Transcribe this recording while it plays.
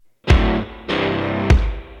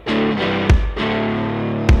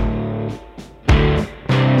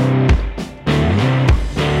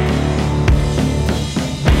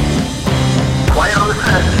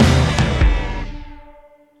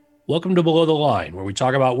Welcome to Below the Line, where we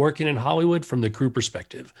talk about working in Hollywood from the crew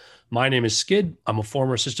perspective. My name is Skid. I'm a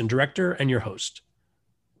former assistant director and your host.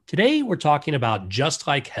 Today, we're talking about Just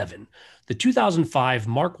Like Heaven, the 2005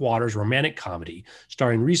 Mark Waters romantic comedy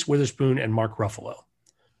starring Reese Witherspoon and Mark Ruffalo.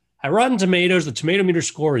 At Rotten Tomatoes, the tomato meter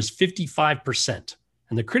score is 55%,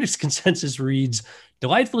 and the critics' consensus reads,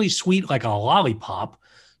 delightfully sweet like a lollipop,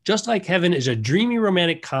 Just Like Heaven is a dreamy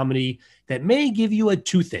romantic comedy that may give you a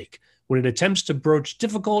toothache when it attempts to broach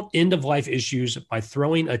difficult end-of-life issues by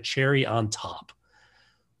throwing a cherry on top.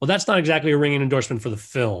 Well, that's not exactly a ringing endorsement for the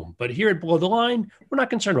film, but here at Below the Line, we're not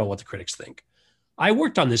concerned about what the critics think. I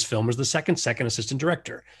worked on this film as the second assistant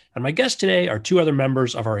director, and my guests today are two other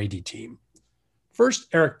members of our AD team. First,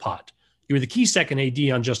 Eric Pott. You were the key second AD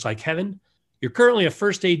on Just Like Heaven. You're currently a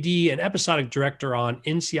first AD and episodic director on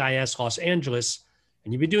NCIS Los Angeles,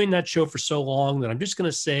 and you've been doing that show for so long that I'm just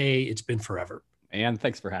going to say it's been forever. And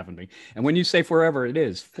thanks for having me. And when you say forever, it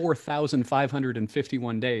is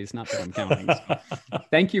 4,551 days, not that I'm counting.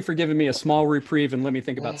 Thank you for giving me a small reprieve and let me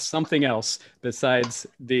think about something else besides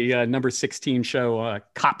the number 16 show,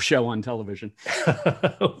 cop show on television.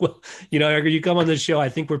 Well, Eric, you come on this show, I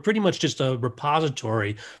think we're pretty much just a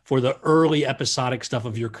repository for the early episodic stuff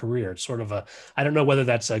of your career. It's sort of I don't know whether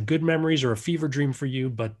that's a good memories or a fever dream for you,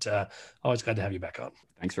 but always glad to have you back on.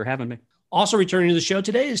 Thanks for having me. Also returning to the show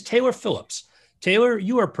today is Taylor Phillips. Taylor,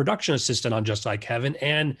 you are a production assistant on Just Like Heaven,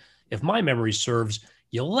 and if my memory serves,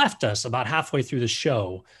 you left us about halfway through the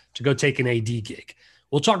show to go take an AD gig.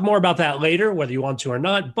 We'll talk more about that later, whether you want to or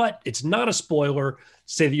not, but it's not a spoiler to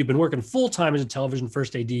say that you've been working full-time as a television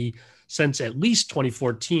first AD since at least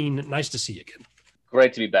 2014. Nice to see you again.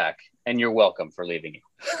 Great to be back, and you're welcome for leaving you.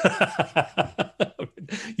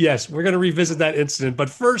 Yes, we're going to revisit that incident, but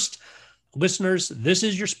first, listeners, this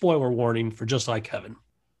is your spoiler warning for Just Like Heaven.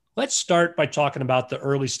 Let's start by talking about the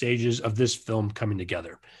early stages of this film coming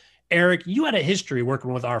together. Eric, you had a history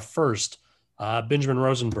working with our first, Benjamin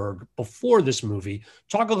Rosenberg, before this movie.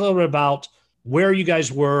 Talk a little bit about where you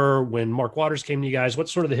guys were when Mark Waters came to you guys.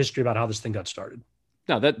 What's sort of the history about how this thing got started?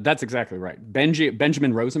 No, that's exactly right.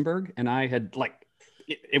 Benjamin Rosenberg and I had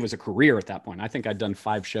it was a career at that point. I think I'd done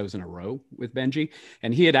 5 shows in a row with Benji,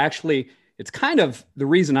 and he had actually... It's kind of the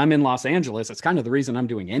reason I'm in Los Angeles. It's kind of the reason I'm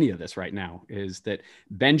doing any of this right now is that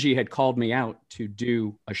Benji had called me out to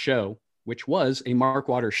do a show, which was a Mark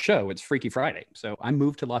Waters show. It's Freaky Friday. So I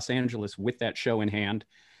moved to Los Angeles with that show in hand,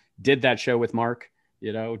 did that show with Mark,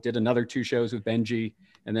 did another 2 shows with Benji.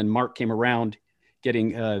 And then Mark came around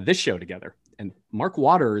getting this show together. And Mark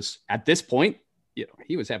Waters at this point,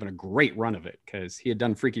 he was having a great run of it because he had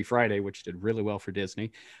done Freaky Friday, which did really well for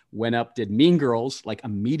Disney, went up, did Mean Girls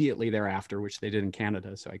immediately thereafter, which they did in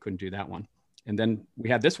Canada. So I couldn't do that one. And then we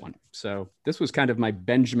had this one. So this was kind of my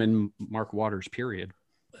Benjamin Mark Waters period.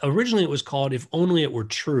 Originally, it was called If Only It Were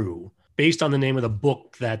True, based on the name of the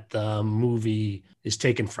book that the movie is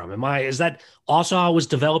taken from. Is that also how it was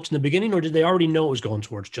developed in the beginning, or did they already know it was going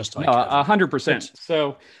towards Just Like Heaven? 100%.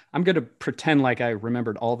 So I'm going to pretend like I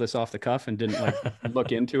remembered all this off the cuff and didn't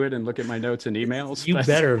look into it and look at my notes and emails. You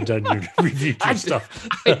better have done your review stuff.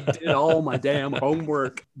 I did all my damn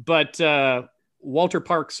homework. But Walter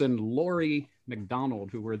Parks and Laurie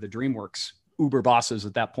McDonald, who were the DreamWorks Uber bosses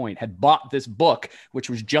at that point, had bought this book,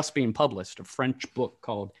 which was just being published, a French book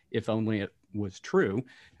called If Only It Was True,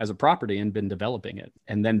 as a property and been developing it.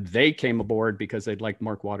 And then they came aboard because they'd liked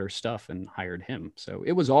Mark Waters' stuff and hired him. So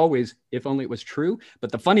it was always If Only It Was True.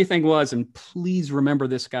 But the funny thing was, and please remember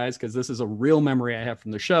this, guys, because this is a real memory I have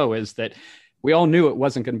from the show, is that we all knew it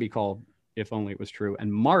wasn't going to be called If Only It Was True.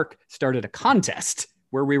 And Mark started a contest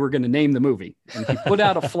where we were going to name the movie. And he put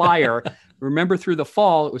out a flyer. Remember, through the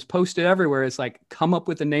fall, it was posted everywhere. It's come up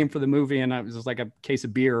with a name for the movie. And it was a case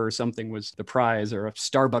of beer or something was the prize, or a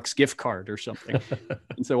Starbucks gift card or something.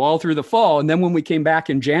 And so all through the fall. And then when we came back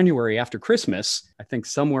in January after Christmas, I think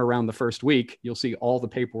somewhere around the first week, you'll see all the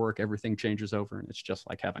paperwork, everything changes over, and it's Just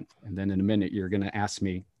Like Heaven. And then in a minute, you're going to ask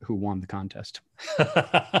me who won the contest.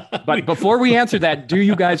 But before we answer that, do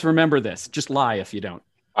you guys remember this? Just lie if you don't.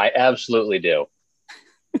 I absolutely do.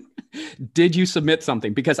 Did you submit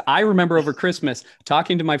something? Because I remember over Christmas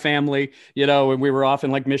talking to my family, when we were off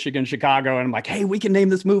in Michigan, Chicago, and I'm like, hey, we can name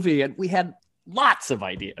this movie. And we had lots of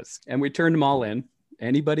ideas and we turned them all in.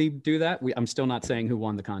 Anybody do that? I'm still not saying who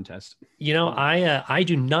won the contest. I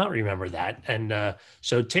do not remember that. And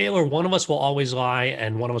so Taylor, one of us will always lie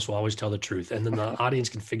and one of us will always tell the truth. And then the audience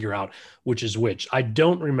can figure out which is which. I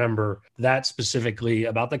don't remember that specifically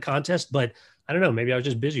about the contest, but I don't know. Maybe I was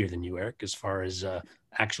just busier than you, Eric, as far as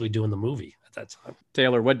actually doing the movie at that time.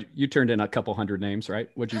 Taylor, you turned in a couple hundred names, right?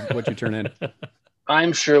 What'd you turn in?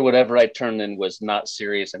 I'm sure whatever I turned in was not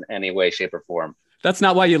serious in any way, shape, or form. That's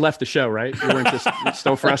not why you left the show, right? You weren't just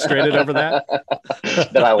so frustrated over that?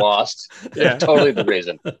 That I lost. Yeah. Totally the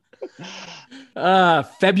reason.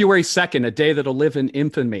 February 2nd, a day that'll live in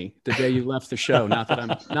infamy, the day you left the show. Not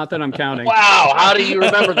that I'm counting. Wow. How do you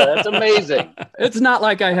remember that? That's amazing. It's not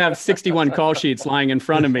like I have 61 call sheets lying in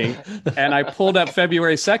front of me and I pulled up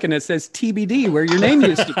February 2nd. It says TBD where your name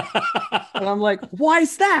used to be. And I'm like, why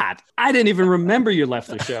is that? I didn't even remember you left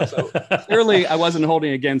the show. So clearly I wasn't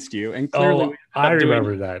holding against you. And clearly I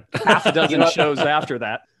remember that. half a dozen shows after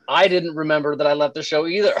that. I didn't remember that I left the show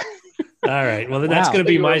either. All right. Well, then that's going to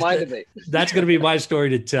be that's going to be my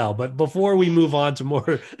story to tell. But before we move on to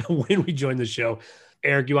more when we joined the show,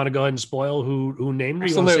 Eric, you want to go ahead and spoil who named her?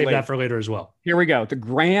 You want to save that for later as well? Here we go. The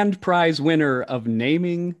grand prize winner of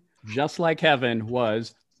naming Just Like Heaven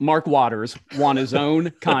was Mark Waters. Won his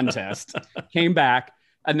own contest, came back,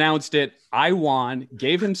 announced it. I won,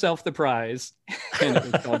 gave himself the prize, and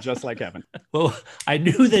it was called Just Like Heaven. Well, I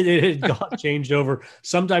knew that it had got changed over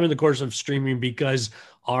sometime in the course of streaming because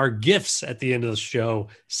our gifts at the end of the show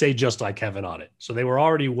say Just Like Heaven on it. So they were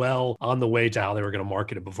already well on the way to how they were going to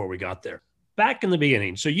market it before we got there. Back in the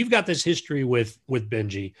beginning. So you've got this history with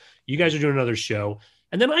Benji. You guys are doing another show.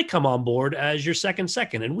 And then I come on board as your second.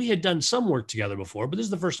 And we had done some work together before, but this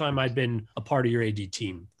is the first time I'd been a part of your AD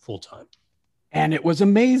team full time. And it was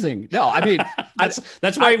amazing. No, I mean,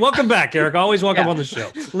 that's why. Welcome back, Eric. Always welcome on the show.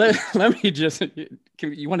 Let me just,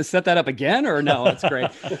 you want to set that up again or no? That's great.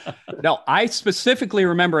 No, I specifically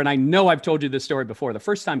remember, and I know I've told you this story before. The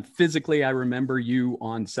first time physically I remember you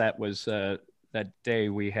on set was that day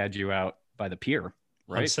we had you out by the pier.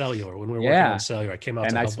 Right? On Cellular, when we were working on Cellular, I came out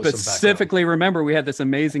and to help with some background. I specifically remember we had this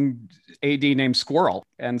amazing AD named Squirrel.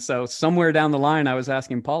 And so somewhere down the line, I was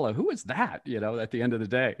asking Paula, who is that? You know, at the end of the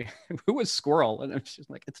day, who is Squirrel? And she's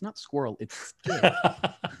like, it's not Squirrel, it's Skid.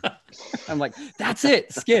 I'm like, that's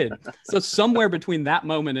it, Skid. So somewhere between that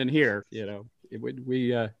moment and here, you know,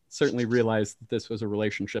 we certainly realized that this was a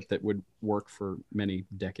relationship that would work for many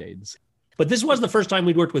decades. But this was the first time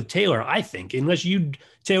we'd worked with Taylor, I think, unless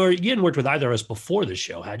Taylor, you hadn't worked with either of us before the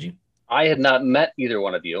show, had you? I had not met either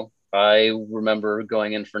one of you. I remember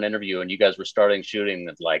going in for an interview and you guys were starting shooting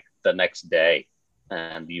like the next day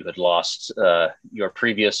and you had lost your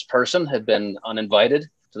previous person, had been uninvited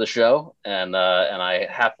to the show and I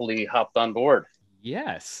happily hopped on board.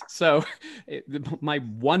 Yes. So my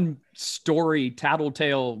one story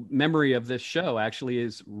tattletale memory of this show actually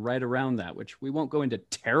is right around that, which we won't go into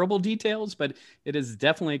terrible details, but it is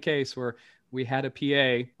definitely a case where we had a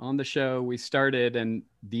PA on the show. We started, and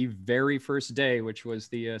the very first day, which was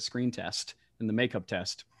the screen test and the makeup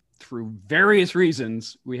test, through various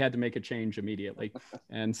reasons, we had to make a change immediately.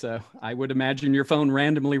 And so I would imagine your phone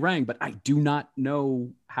randomly rang, but I do not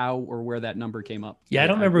know how or where that number came up. Yeah, I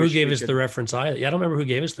don't remember who gave us the reference either. Yeah, I don't remember who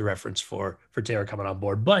gave us the reference for Taylor coming on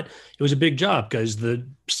board, but it was a big job because the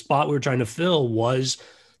spot we were trying to fill was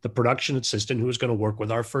the production assistant who was going to work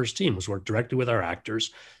with our first team, was work directly with our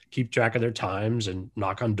actors, keep track of their times and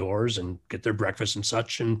knock on doors and get their breakfast and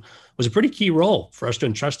such. And was a pretty key role for us to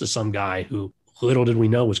entrust to some guy who little did we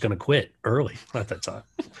know was going to quit early at that time.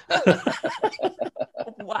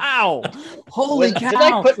 Wow. Holy cow. Did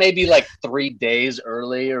I quit maybe like 3 days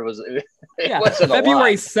early or was it?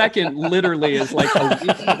 February 2nd literally is like a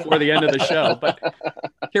week before the end of the show. But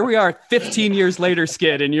here we are 15 years later,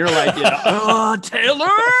 Skid, and you're like, oh, Taylor.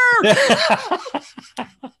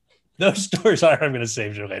 Those stories I'm going to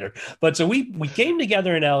save you later. But so we came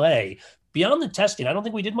together in LA. Beyond the testing, I don't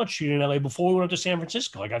think we did much shooting in LA before we went up to San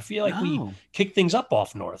Francisco. Like I feel like we kicked things up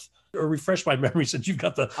off north. Or refresh my memory since you've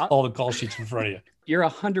got all the call sheets in front of you. You're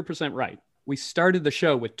 100% right. We started the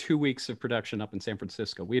show with 2 weeks of production up in San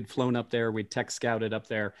Francisco. We had flown up there, we'd tech scouted up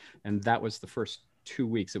there, and that was the first 2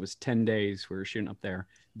 weeks. It was 10 days we were shooting up there.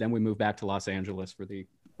 Then we moved back to Los Angeles for the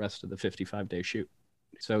rest of the 55-day shoot.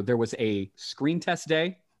 So there was a screen test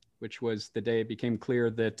day, which was the day it became clear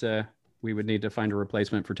that we would need to find a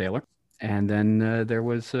replacement for Taylor. And then there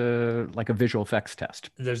was like a visual effects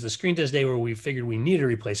test. There's the screen test day where we figured we needed a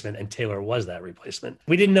replacement, and Taylor was that replacement.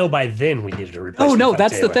 We didn't know by then we needed a replacement. Oh, no,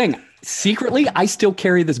 that's Taylor. The thing. Secretly, I still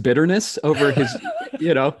carry this bitterness over his,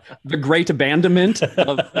 the great abandonment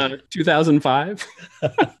of 2005.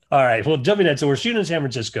 All right. Well, jumping in. So we're shooting in San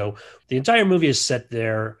Francisco. The entire movie is set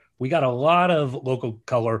there. We got a lot of local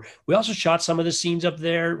color. We also shot some of the scenes up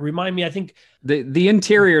there. Remind me, I think the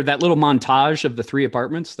interior, that little montage of the 3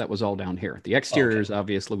 apartments, that was all down here. The exteriors,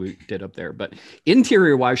 obviously, we did up there. But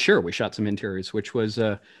interior-wise, sure, we shot some interiors, which was,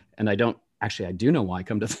 and I do know why,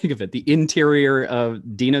 come to think of it. The interior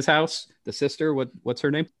of Dina's house, the sister, what's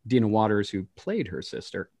her name? Dina Waters, who played her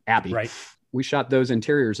sister, Abby. Right. We shot those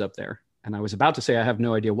interiors up there. And I was about to say I have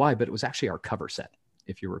no idea why, but it was actually our cover set,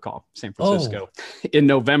 if you recall, San Francisco. In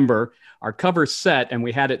November, our cover set, and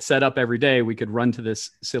we had it set up every day. We could run to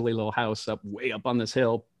this silly little house way up on this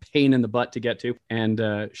hill, pain in the butt to get to,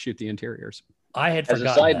 and shoot the interiors. I had As forgotten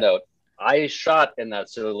a side that. note, I shot in that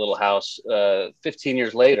silly little house 15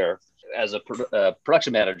 years later as a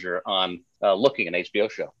production manager on Looking, an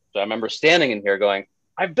HBO show. So I remember standing in here going,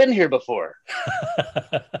 I've been here before.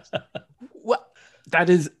 Well, that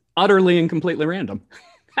is utterly and completely random.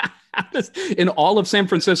 In all of San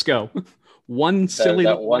Francisco, one silly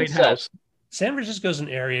that little one white set. house. San Francisco is an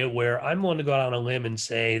area where I'm willing to go out on a limb and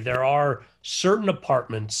say there are certain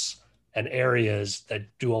apartments and areas that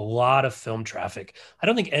do a lot of film traffic. I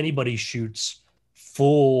don't think anybody shoots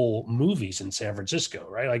full movies in San Francisco,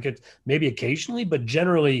 right? Like it maybe occasionally, but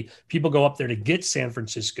generally people go up there to get San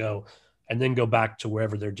Francisco and then go back to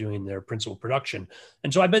wherever they're doing their principal production.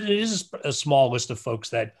 And so I bet it is a small list of folks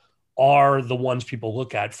that are the ones people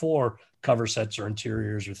look at for cover sets or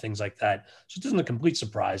interiors or things like that. So it isn't a complete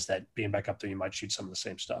surprise that being back up there, you might shoot some of the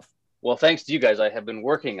same stuff. Well, thanks to you guys, I have been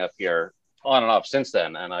working up here on and off since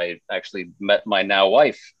then. And I actually met my now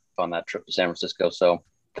wife on that trip to San Francisco. So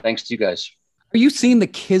thanks to you guys. Are you seeing the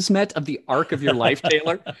kismet of the arc of your life,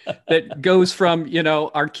 Taylor? That goes from,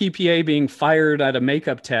 our key PA being fired at a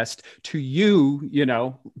makeup test to you,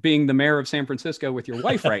 being the mayor of San Francisco with your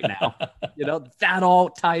wife right now. That all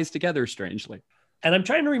ties together strangely. And I'm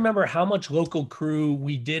trying to remember how much local crew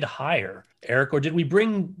we did hire, Eric, or did we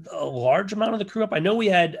bring a large amount of the crew up? I know we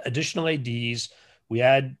had additional ADs, we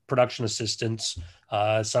had production assistants.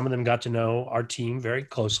 Some of them got to know our team very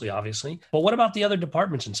closely, obviously. But what about the other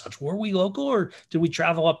departments and such? Were we local or did we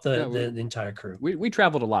travel up the entire crew? We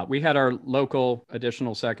traveled a lot. We had our local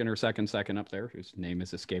additional second up there, whose name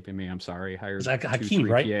is escaping me. I'm sorry. Hired Hakeem,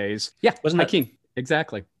 right? PAs. Yeah, wasn't Hakeem.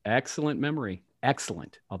 Exactly. Excellent memory.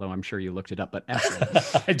 Excellent. Although I'm sure you looked it up, but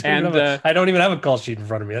excellent. I don't even have a call sheet in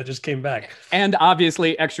front of me. That just came back. And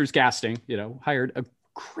obviously extras casting, hired a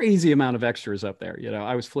crazy amount of extras up there.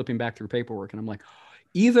 I was flipping back through paperwork and I'm like,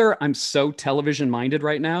 either I'm so television minded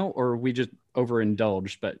right now or we just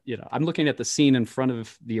overindulged. But, I'm looking at the scene in front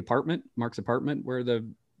of the apartment, Mark's apartment, where the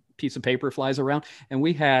piece of paper flies around. And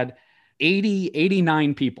we had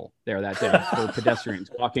 89 people there that day for pedestrians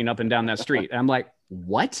walking up and down that street. And I'm like,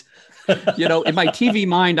 what? In my TV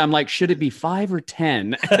mind, I'm like, should it be 5 or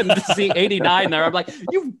 10? And to see 89 there, I'm like,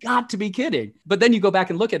 you've got to be kidding. But then you go back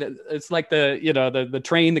and look at it. It's like the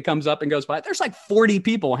train that comes up and goes by. There's like 40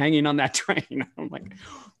 people hanging on that train. I'm like,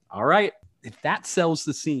 all right, if that sells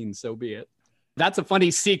the scene, so be it. That's a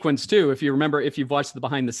funny sequence too. If you remember, if you've watched the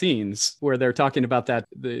behind the scenes where they're talking about that,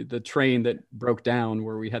 the train that broke down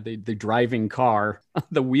where we had the driving car,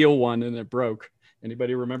 the wheel one, and it broke.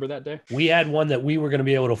 Anybody remember that day? We had one that we were going to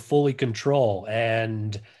be able to fully control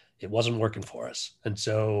and it wasn't working for us. And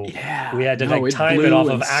so we had to time it off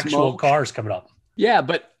of actual cars coming up. Yeah,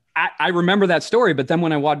 but I remember that story. But then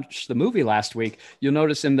when I watched the movie last week, you'll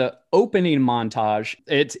notice in the opening montage,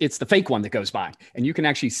 it's the fake one that goes by. And you can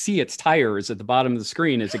actually see its tires at the bottom of the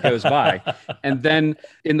screen as it goes by. And then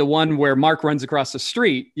in the one where Mark runs across the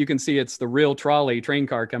street, you can see it's the real train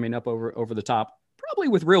car coming up over the top. Probably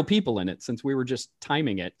with real people in it, since we were just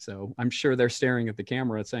timing it. So I'm sure they're staring at the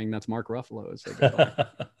camera saying that's Mark Ruffalo as they go by.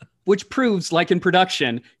 Which proves, like in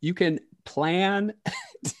production, you can plan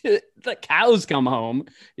the cows come home,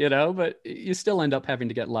 but you still end up having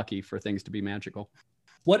to get lucky for things to be magical.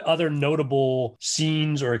 What other notable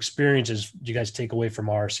scenes or experiences do you guys take away from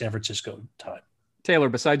our San Francisco time? Taylor,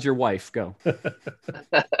 besides your wife, go.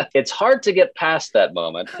 It's hard to get past that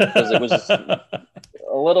moment because it was a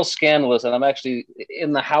little scandalous. And I'm actually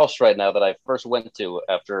in the house right now that I first went to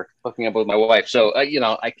after hooking up with my wife. So,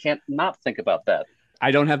 I can't not think about that.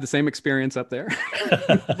 I don't have the same experience up there,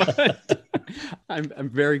 but I'm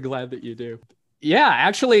very glad that you do. Yeah,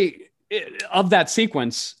 actually, of that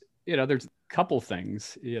sequence, there's a couple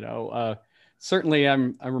things, certainly, I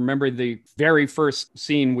remember the very first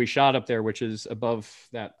scene we shot up there, which is above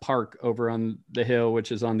that park over on the hill,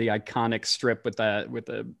 which is on the iconic strip with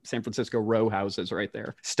the San Francisco row houses right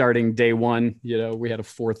there. Starting day one, we had a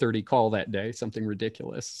 4:30 call that day, something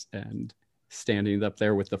ridiculous, and standing up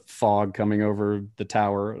there with the fog coming over the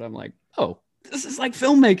tower, and I'm like, oh, this is like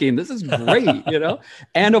filmmaking. This is great,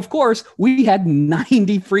 And of course, we had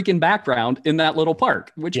 90 freaking background in that little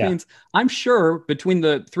park, which means I'm sure between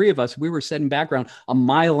the three of us, we were setting background 1.5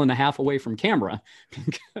 miles away from camera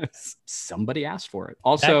because somebody asked for it.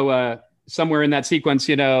 Also, somewhere in that sequence,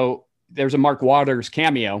 there's a Mark Waters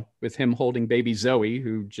cameo with him holding baby Zoe,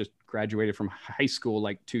 who just graduated from high school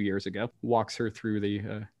like 2 years ago, walks her through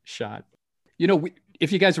the shot.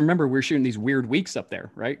 if you guys remember, we were shooting these weird weeks up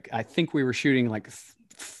there, right? I think we were shooting like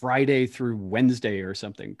Friday through Wednesday or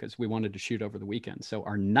something because we wanted to shoot over the weekend. So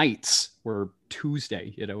our nights were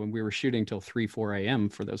Tuesday, and we were shooting till 3, 4 a.m.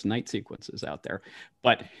 for those night sequences out there.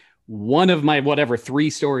 But one of my 3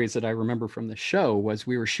 stories that I remember from the show was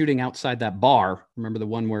we were shooting outside that bar. Remember the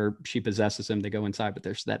one where she possesses him, they go inside, but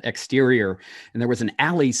there's that exterior. And there was an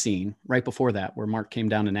alley scene right before that where Mark came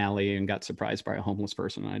down an alley and got surprised by a homeless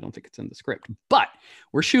person. And I don't think it's in the script, but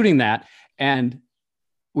we're shooting that and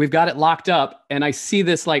we've got it locked up. And I see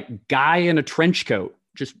this like guy in a trench coat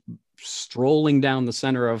just strolling down the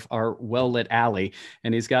center of our well-lit alley,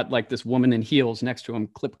 and he's got like this woman in heels next to him,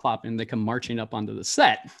 clip clop, and they come marching up onto the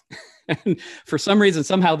set. And for some reason,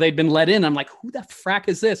 somehow they'd been let in. I'm like, who the frack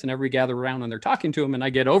is this? And everybody gather around and they're talking to him, and I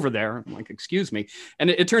get over there. I'm like, excuse me. And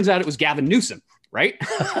it turns out it was Gavin Newsom, right?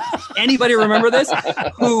 Anybody remember this?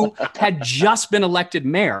 Who had just been elected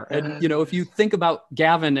mayor. And, if you think about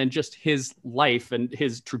Gavin and just his life and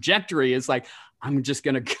his trajectory is like, I'm just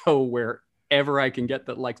going to go wherever I can get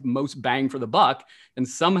the most bang for the buck. And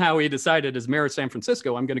somehow he decided as mayor of San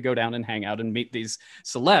Francisco, I'm going to go down and hang out and meet these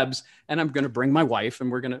celebs. And I'm going to bring my wife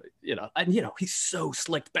and we're going to, he's so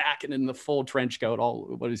slicked back and in the full trench coat,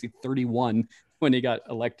 31 when he got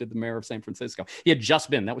elected the mayor of San Francisco. He had just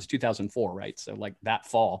been, that was 2004, right? So like that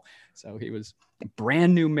fall. So he was a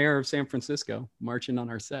brand new mayor of San Francisco marching on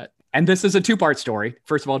our set. And this is a 2-part story.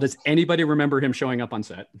 First of all, does anybody remember him showing up on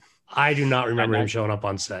set? I do not remember him showing up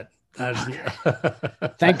on set.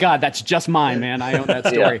 Thank God that's just mine, man. I own that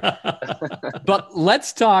story. But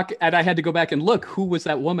let's talk. And I had to go back and look, who was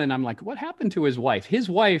that woman? I'm like, what happened to his wife? His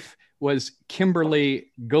wife was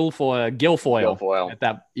Kimberly Guilfoyle. At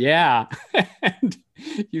that, yeah. And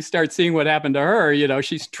you start seeing what happened to her.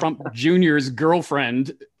 She's Trump Jr.'s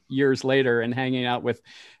girlfriend years later and hanging out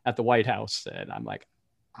at the White House. And I'm like,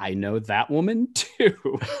 I know that woman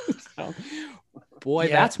too. So, boy,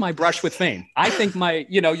 yeah. That's my brush with fame. I think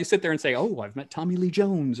you sit there and say, oh, I've met Tommy Lee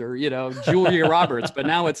Jones or, Julia Roberts. But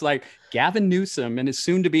now it's like Gavin Newsom and his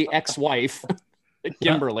soon to be ex-wife,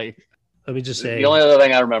 Kimberly. Let me just say. The only other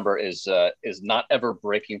thing I remember is not ever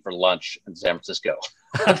breaking for lunch in San Francisco.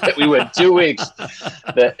 That we went 2 weeks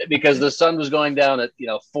because the sun was going down at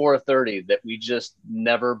 4:30 that we just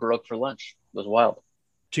never broke for lunch. It was wild.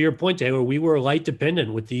 To your point, Taylor, we were light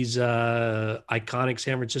dependent with these iconic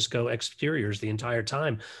San Francisco exteriors the entire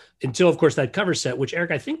time until, of course, that cover set, which,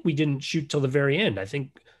 Eric, I think we didn't shoot till the very end. I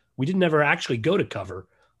think we didn't ever actually go to cover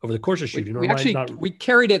over the course of shooting. We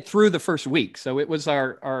carried it through the first week. So it was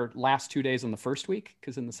our last 2 days on the first week,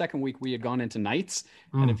 because in the second week we had gone into nights.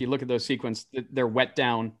 And if you look at those sequences, they're wet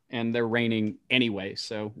down and they're raining anyway.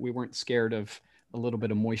 So we weren't scared of a little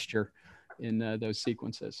bit of moisture in those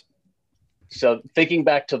sequences. So thinking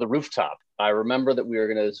back to the rooftop, I remember that we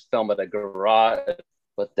were going to film at a garage,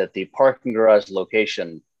 but that the parking garage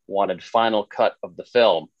location wanted final cut of the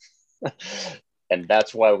film. And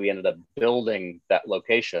that's why we ended up building that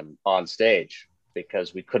location on stage,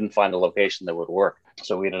 because we couldn't find a location that would work.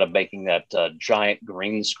 So we ended up making that giant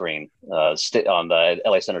green screen on the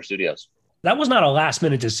LA Center Studios. That was not a last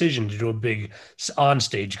minute decision to do a big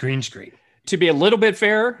on-stage green screen. To be a little bit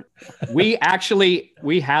fair, we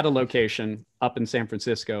had a location up in San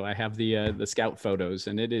Francisco. I have the scout photos,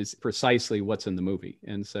 and it is precisely what's in the movie.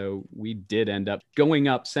 And so we did end up going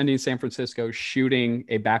up, sending San Francisco, shooting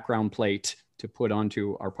a background plate to put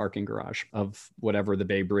onto our parking garage of whatever the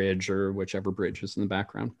Bay Bridge or whichever bridge is in the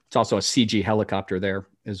background. It's also a CG helicopter there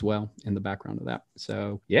as well in the background of that.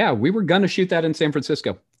 So yeah, we were going to shoot that in San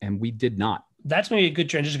Francisco, and we did not. That's maybe a good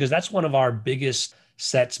transition, because that's one of our biggest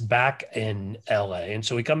sets back in LA. And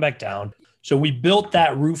so we come back down. So we built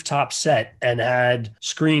that rooftop set and had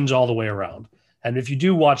screens all the way around. And if you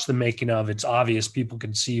do watch the making of, it's obvious people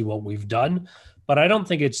can see what we've done, but I don't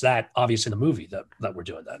think it's that obvious in the movie that we're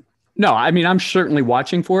doing that. No, I mean, I'm certainly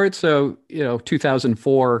watching for it. So,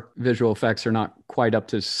 2004 visual effects are not quite up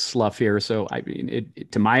to slough here. So, I mean,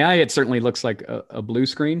 to my eye, it certainly looks like a blue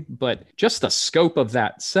screen, but just the scope of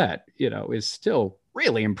that set, is still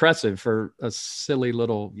really impressive for a silly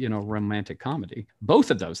little, romantic comedy. Both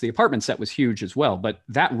of those, the apartment set was huge as well, but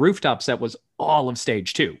that rooftop set was all of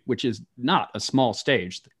stage 2, which is not a small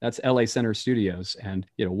stage. That's LA Center Studios. And,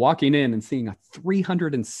 walking in and seeing a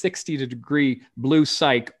 360-degree blue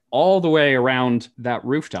cyc all the way around that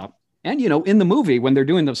rooftop. And, in the movie, when they're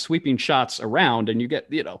doing those sweeping shots around and you get,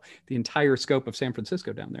 the entire scope of San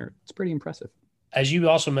Francisco down there, it's pretty impressive. As you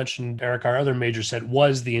also mentioned, Eric, our other major set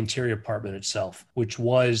was the interior apartment itself, which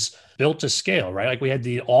was built to scale, right? Like we had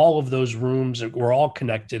all of those rooms that were all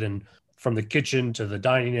connected, and from the kitchen to the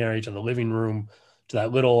dining area to the living room to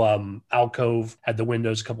that little alcove, had the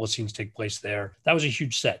windows, a couple of scenes take place there. That was a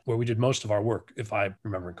huge set where we did most of our work, if I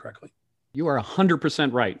remember correctly. You are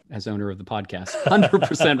 100% right as owner of the podcast.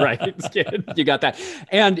 100% right. You got that.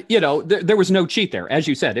 And, there was no cheat there. As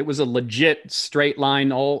you said, it was a legit straight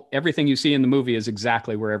line. Everything you see in the movie is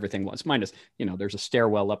exactly where everything was. Minus, there's a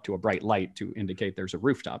stairwell up to a bright light to indicate there's a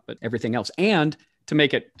rooftop, but everything else. And to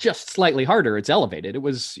make it just slightly harder, it's elevated. It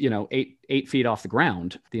was, 8 feet off the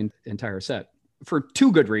ground, the entire set. For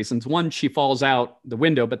two good reasons. One, she falls out the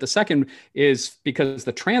window, but the second is because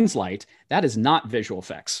the translite, that is not visual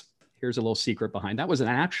effects. Here's a little secret behind that. Was an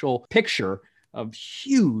actual picture of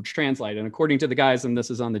huge translite. And according to the guys, and this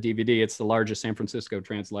is on the DVD, it's the largest San Francisco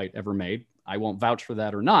translite ever made. I won't vouch for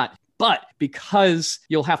that or not, but because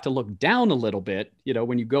you'll have to look down a little bit,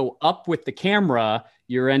 when you go up with the camera,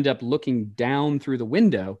 you end up looking down through the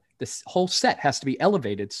window. This whole set has to be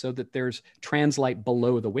elevated so that there's translite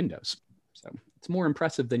below the windows. So it's more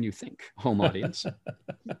impressive than you think, home audience.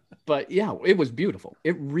 But yeah, it was beautiful.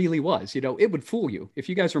 It really was. It would fool you. If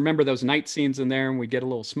you guys remember those night scenes in there and we get a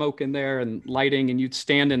little smoke in there and lighting and you'd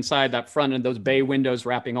stand inside that front and those bay windows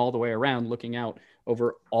wrapping all the way around, looking out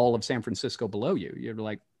over all of San Francisco below you. You're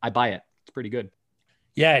like, I buy it. It's pretty good.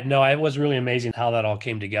 Yeah, no, it was really amazing how that all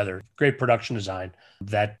came together. Great production design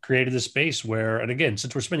that created the space where, and again,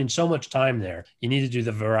 since we're spending so much time there, you need to do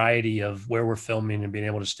the variety of where we're filming and being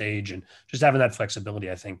able to stage, and just having that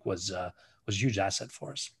flexibility, I think was a huge asset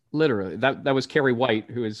for us. Literally, that was Carrie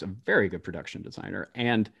White, who is a very good production designer.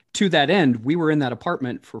 And to that end, we were in that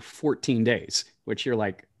apartment for 14 days, which you're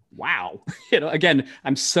like, wow. Again,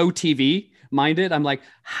 I'm so TV minded. I'm like,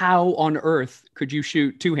 how on earth could you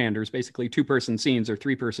shoot two-handers, basically two-person scenes or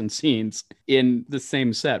three-person scenes in the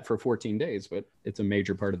same set for 14 days? But it's a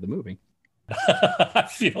major part of the movie. I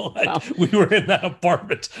feel like we were in that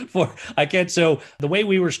apartment so the way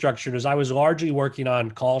we were structured is I was largely working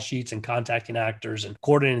on call sheets and contacting actors and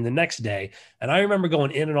coordinating the next day. And I remember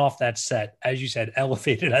going in and off that set, as you said,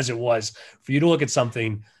 elevated as it was, for you to look at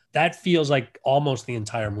something that feels like almost the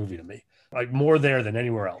entire movie to me, like more there than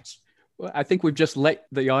anywhere else. Well, I think we've just let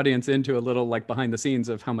the audience into a little like behind the scenes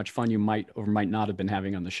of how much fun you might or might not have been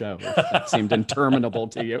having on the show. If that seemed interminable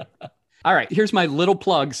to you. All right, here's my little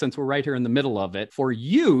plug, since we're right here in the middle of it, for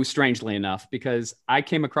you, strangely enough, because I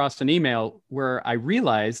came across an email where I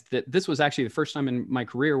realized that this was actually the first time in my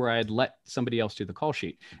career where I had let somebody else do the call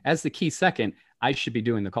sheet. As the key second, I should be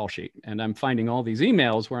doing the call sheet. And I'm finding all these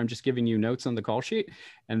emails where I'm just giving you notes on the call sheet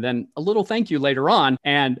and then a little thank you later on.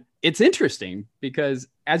 And it's interesting because,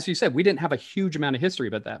 as you said, we didn't have a huge amount of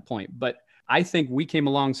history at that point, but I think we came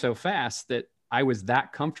along so fast that I was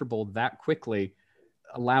that comfortable that quickly,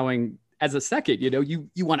 allowing, as a second,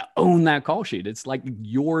 you want to own that call sheet. It's like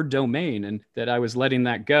your domain, and that I was letting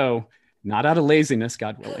that go, not out of laziness,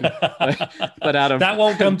 God willing, but out of... That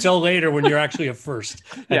won't come till later when you're actually a first.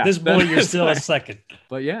 At this point, you're still a second.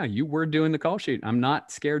 But yeah, you were doing the call sheet. I'm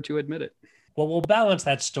not scared to admit it. Well, we'll balance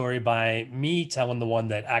that story by me telling the one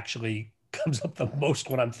that actually comes up the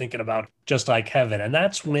most when I'm thinking about Just Like Heaven. And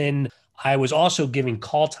that's when I was also giving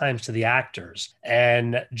call times to the actors,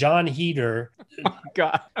 and Jon Heder, oh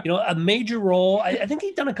God, a major role. I think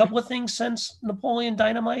he'd done a couple of things since Napoleon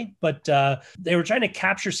Dynamite, but they were trying to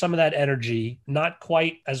capture some of that energy, not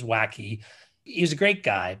quite as wacky. He's a great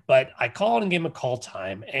guy, but I called and gave him a call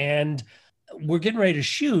time, and we're getting ready to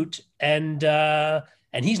shoot, and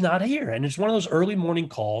he's not here. And it's one of those early morning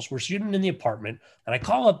calls. We're shooting in the apartment, and I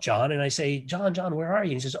call up John and I say, John, where are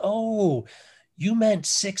you? And he says, oh, you meant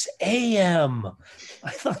 6 a.m. I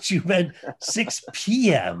thought you meant 6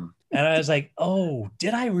 p.m. And I was like, oh,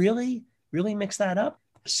 did I really mix that up?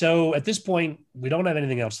 So at this point, we don't have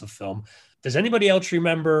anything else to film. Does anybody else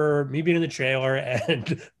remember me being in the trailer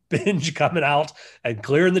and Binge coming out and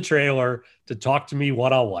clearing the trailer to talk to me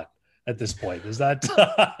one-on-one? At this point, is that,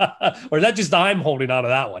 or is that just I'm holding on to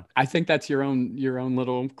that one? I think that's your own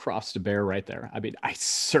little cross to bear right there. I mean, I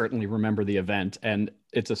certainly remember the event, and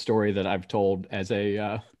it's a story that I've told as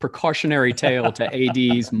a precautionary tale to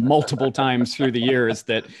ADs multiple times through the years,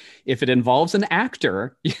 that if it involves an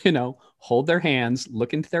actor, hold their hands,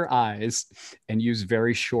 look into their eyes, and use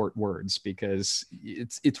very short words, because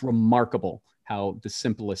it's remarkable how the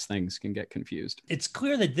simplest things can get confused. It's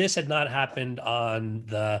clear that this had not happened on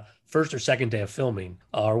the first or second day of filming,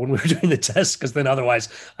 or when we were doing the tests, because then otherwise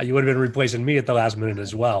you would have been replacing me at the last minute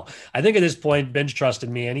as well. I think at this point, Binge trusted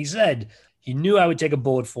me, and he said he knew I would take a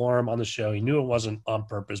bullet for him on the show. He knew it wasn't on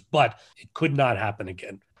purpose, but it could not happen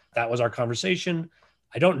again. That was our conversation.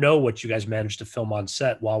 I don't know what you guys managed to film on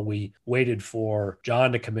set while we waited for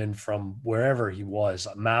John to come in from wherever he was,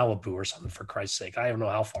 Malibu or something, for Christ's sake. I don't know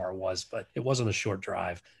how far it was, but it wasn't a short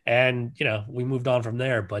drive. And, we moved on from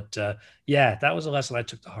there. But yeah, that was a lesson I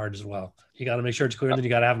took to heart as well. You got to make sure it's clear, and then you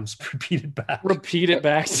got to have them repeat it back. Repeat it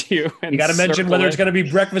back to you. You got to mention whether it's going to be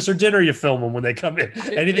breakfast or dinner you film them when they come in.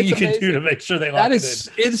 Anything you can do to make sure they lock it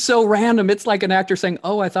in. It's so random. It's like an actor saying,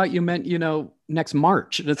 "Oh, I thought you meant, next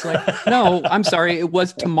March." And it's like, no, I'm sorry. It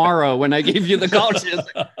was tomorrow when I gave you the call.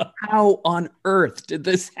 Like, how on earth did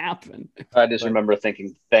this happen? I just remember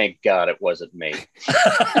thinking, thank God it wasn't me.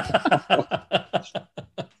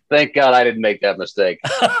 Thank God I didn't make that mistake.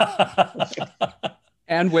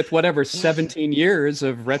 And with whatever 17 years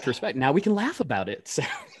of retrospect, now we can laugh about it. So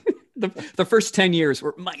the first 10 years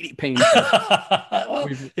were mighty painful. Well,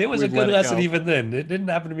 it was a good lesson even then. It didn't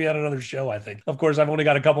happen to me on another show, I think. Of course, I've only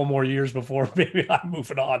got a couple more years before maybe I'm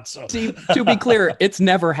moving on. So, see, to be clear, it's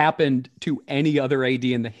never happened to any other AD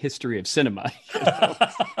in the history of cinema.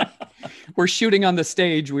 We're shooting on the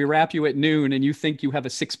stage. We wrap you at noon, and you think you have a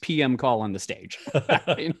 6 p.m. call on the stage.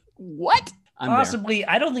 I mean, what? Possibly.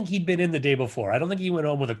 I don't think he'd been in the day before. I don't think he went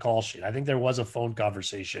home with a call sheet. I think there was a phone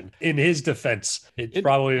conversation. In his defense, he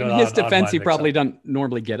probably doesn't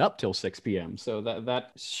normally get up till 6 p.m. So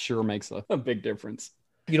that sure makes a big difference.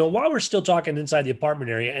 While we're still talking inside the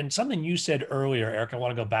apartment area, and something you said earlier, Eric, I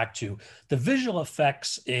want to go back to the visual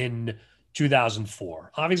effects in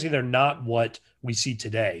 2004. Obviously, they're not what we see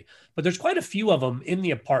today, but there's quite a few of them in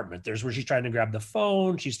the apartment. There's where she's trying to grab the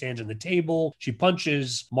phone. She stands on the table. She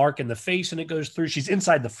punches Mark in the face and it goes through. She's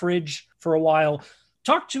inside the fridge for a while.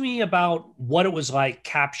 Talk to me about what it was like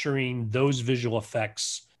capturing those visual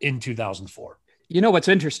effects in 2004. What's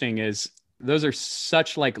interesting is those are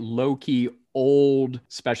such like low-key old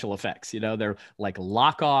special effects. They're like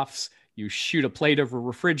lock-offs. You shoot a plate of a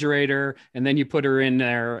refrigerator and then you put her in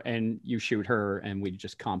there and you shoot her and we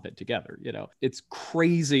just comp it together. It's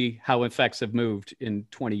crazy how effects have moved in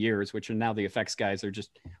 20 years, which are now the effects guys are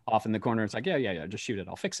just off in the corner. It's like, yeah, just shoot it.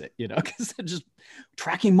 I'll fix it, because they're just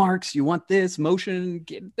tracking marks. You want this motion.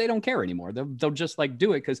 They don't care anymore. They'll just like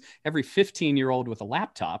do it because every 15-year-old with a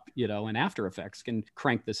laptop, and After Effects can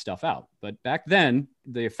crank this stuff out. But back then,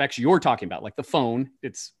 the effects you're talking about, like the phone,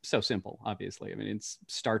 it's so simple, obviously. I mean, it's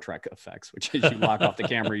Star Trek effects, which is you lock off the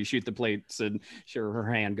camera, you shoot the plates, and sure,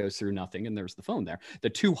 her hand goes through nothing, and there's the phone there. The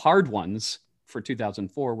two hard ones for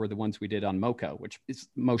 2004 were the ones we did on MoCo, which is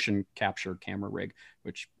motion capture camera rig,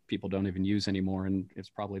 which people don't even use anymore, and it's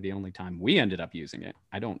probably the only time we ended up using it.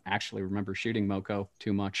 I don't actually remember shooting MoCo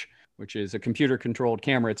too much, which is a computer-controlled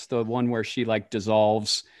camera. It's the one where she like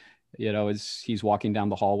dissolves as he's walking down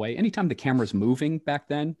the hallway. Anytime the camera's moving back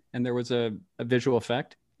then and there was a visual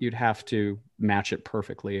effect, you'd have to match it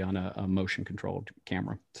perfectly on a motion controlled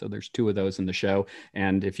camera. So there's two of those in the show.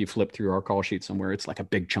 And if you flip through our call sheet somewhere, it's like a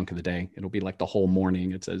big chunk of the day. It'll be like the whole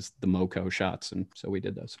morning. It says the MoCo shots. And so we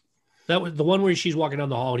did those. That was the one where she's walking down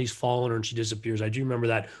the hall and he's following her and she disappears. I do remember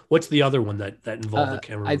that. What's the other one that involved the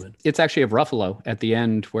camera movement? It's actually of Ruffalo at the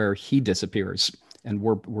end where he disappears. And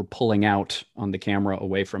we're pulling out on the camera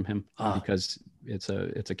away from him because it's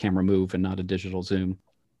a camera move and not a digital zoom.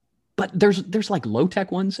 But there's like low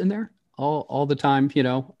tech ones in there all the time.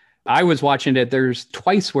 I was watching it. There's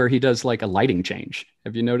twice where he does like a lighting change.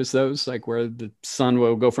 Have you noticed those? Like where the sun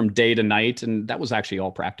will go from day to night, and that was actually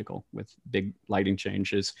all practical with big lighting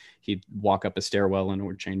changes. He'd walk up a stairwell and it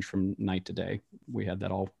would change from night to day. We had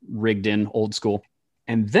that all rigged in old school.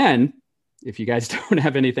 And then, if you guys don't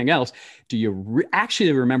have anything else, do you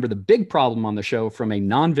actually remember the big problem on the show from a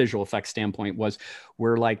non-visual effects standpoint was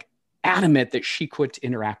we're like adamant that she could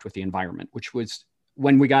interact with the environment, which was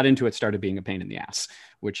when we got into it, started being a pain in the ass,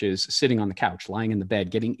 which is sitting on the couch, lying in the bed,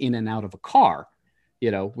 getting in and out of a car,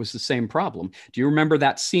 was the same problem. Do you remember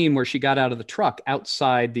that scene where she got out of the truck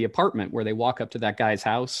outside the apartment where they walk up to that guy's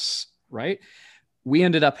house, right? We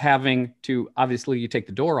ended up having to, obviously you take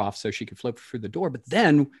the door off so she could flip through the door, but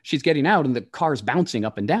then she's getting out and the car's bouncing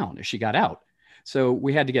up and down as she got out. So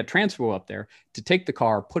we had to get Transpo up there to take the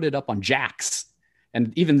car, put it up on jacks.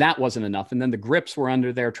 And even that wasn't enough. And then the grips were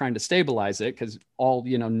under there trying to stabilize it because all,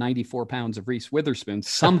 94 pounds of Reese Witherspoon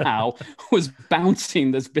somehow was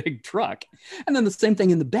bouncing this big truck. And then the same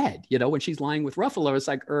thing in the bed, when she's lying with Ruffalo, it's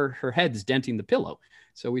like her head's denting the pillow.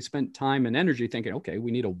 So we spent time and energy thinking, okay,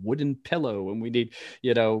 we need a wooden pillow and we need,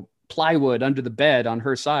 plywood under the bed on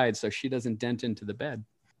her side so she doesn't dent into the bed.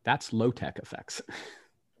 That's low-tech effects.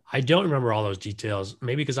 I don't remember all those details,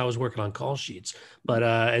 maybe because I was working on call sheets. But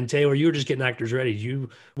and Taylor, you were just getting actors ready.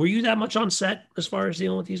 Were you that much on set as far as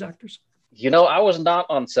dealing with these actors? I was not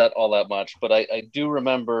on set all that much, but I do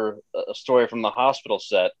remember a story from the hospital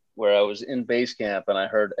set where I was in base camp and I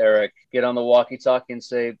heard Eric get on the walkie-talkie and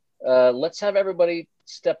say, let's have everybody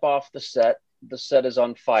step off the set. The set is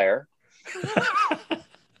on fire.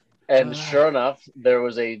 And sure enough, there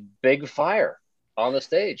was a big fire on the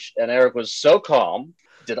stage. And Eric was so calm.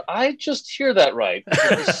 Did I just hear that right?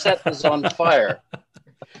 The set is on fire.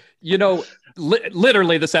 You know,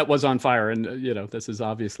 literally the set was on fire. And, you know, this is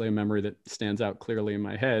obviously a memory that stands out clearly in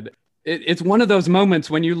my head. It's one of those moments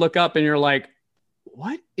when you look up and you're like,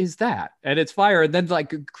 what is that? And it's fire. And then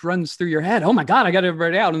like runs through your head. Oh my God, I got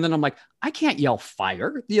everybody out. And then I'm like, I can't yell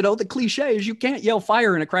fire. You know, the cliche is you can't yell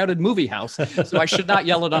fire in a crowded movie house. So I should not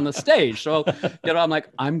yell it on the stage. So, you know, I'm like,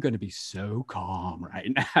 I'm going to be so calm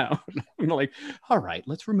right now. I'm like, all right,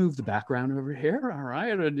 let's remove the background over here. All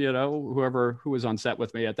right. And, you know, who was on set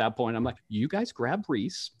with me at that point, I'm like, you guys grab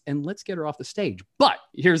Reese and let's get her off the stage. But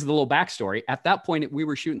here's the little backstory. At that point, we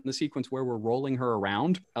were shooting the sequence where we're rolling her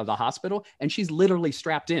around the hospital and she's literally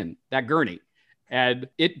strapped in that gurney. And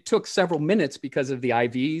it took several minutes because of the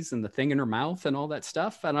IVs and the thing in her mouth and all that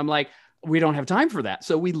stuff. And I'm like, we don't have time for that.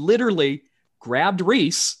 So we literally grabbed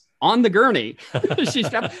Reese on the gurney.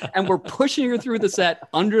 And we're pushing her through the set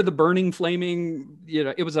under the burning, flaming, you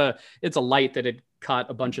know, it's a light that had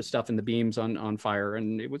caught a bunch of stuff in the beams on fire,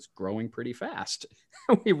 and it was growing pretty fast.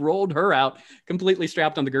 We rolled her out completely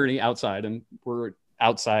strapped on the gurney outside, and we're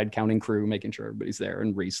outside counting crew, making sure everybody's there,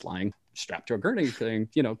 and Reese lying strapped to a gurney saying,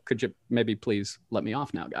 you know, could you maybe please let me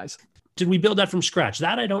off now, guys? Did we build that from scratch?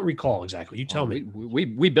 That I don't recall exactly. You tell me.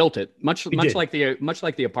 We built it much like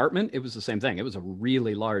the apartment. It was the same thing. It was a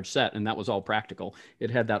really large set, and that was all practical.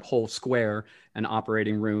 It had that whole square and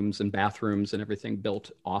operating rooms and bathrooms and everything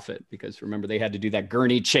built off it, because remember they had to do that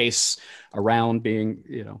gurney chase around, being,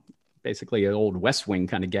 you know, basically an old West Wing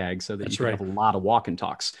kind of gag, so that you could have a lot of walk and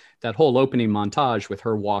talks. That whole opening montage with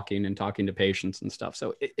her walking and talking to patients and stuff.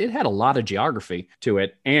 So it had a lot of geography to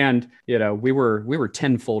it. And, you know, we were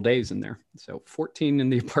 10 full days in there. So 14 in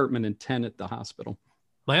the apartment and 10 at the hospital.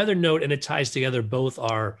 My other note, and it ties together both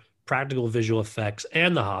our practical visual effects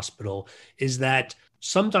and the hospital, is that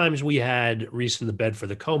sometimes we had Reese in the bed for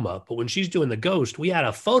the coma, but when she's doing the ghost, we had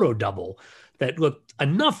a photo double that looked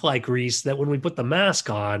enough like Reese that when we put the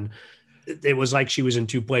mask on, it was like she was in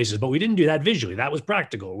two places. But we didn't do that visually. That was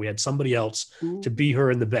practical. We had somebody else to be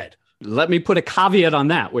her in the bed. Let me put a caveat on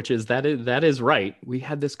that, which is that is right. We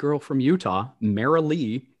had this girl from Utah, Mara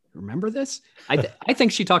Lee. Remember this? I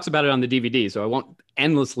think she talks about it on the DVD, so I won't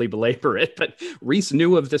endlessly belabor it. But Reese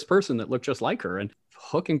knew of this person that looked just like her. And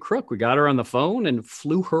hook and crook, we got her on the phone and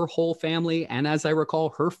flew her whole family, and as I recall,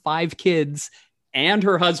 her 5 kids and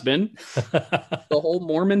her husband, the whole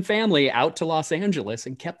Mormon family, out to Los Angeles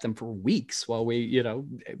and kept them for weeks while we, you know,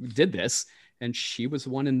 did this. And she was the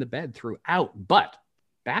one in the bed throughout. But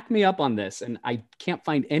back me up on this, and I can't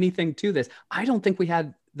find anything to this. I don't think we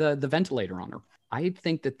had the ventilator on her. I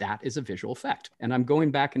think that is a visual effect. And I'm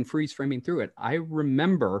going back and freeze framing through it. I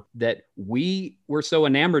remember that we were so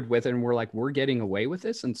enamored with it and we're like, we're getting away with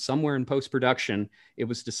this. And somewhere in post-production, it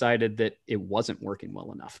was decided that it wasn't working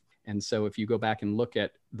well enough. And so if you go back and look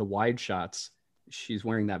at the wide shots, she's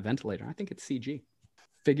wearing that ventilator. I think it's CG.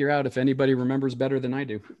 Figure out if anybody remembers better than I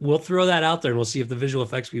do. We'll throw that out there and we'll see if the visual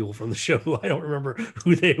effects people from the show, who I don't remember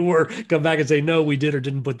who they were, come back and say, no, we did or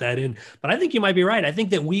didn't put that in. But I think you might be right. I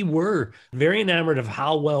think that we were very enamored of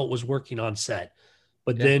how well it was working on set.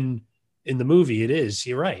 But then in the movie,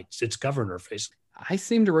 you're right. It's covering her face. I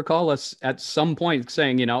seem to recall us at some point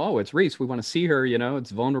saying, you know, oh, it's Reese. We want to see her, you know,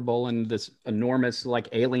 it's vulnerable. And this enormous like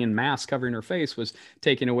alien mask covering her face was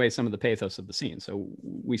taking away some of the pathos of the scene. So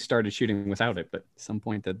we started shooting without it. But at some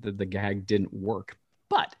point the gag didn't work.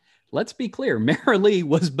 But let's be clear, Mara Lee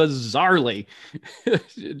was bizarrely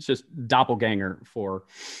just doppelganger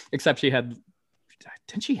except didn't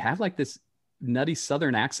she have like this nutty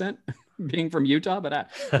Southern accent? Being from Utah,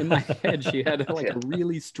 but in my head, she had like a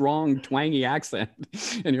really strong, twangy accent.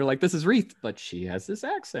 And you're like, this is Reese, but she has this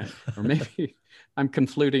accent. Or maybe I'm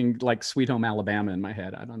conflating like Sweet Home Alabama in my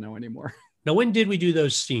head. I don't know anymore. Now, when did we do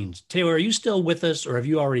those scenes? Taylor, are you still with us, or have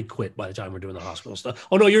you already quit by the time we're doing the hospital stuff?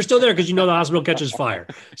 Oh, no, you're still there because you know the hospital catches fire.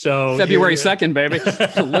 So February 2nd, baby.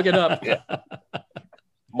 Look it up. Yeah.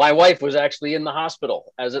 My wife was actually in the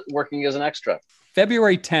hospital working as an extra.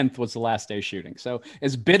 February 10th was the last day shooting. So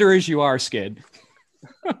as bitter as you are, Skid.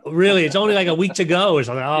 Really? It's only like a week to go or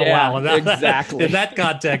something. Oh, yeah, wow. Exactly. In that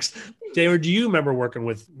context, Taylor, do you remember working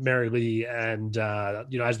with Mara Lee and,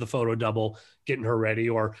 you know, as the photo double, getting her ready,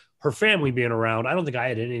 or her family being around? I don't think I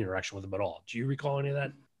had any interaction with them at all. Do you recall any of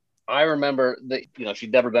that? I remember that, you know,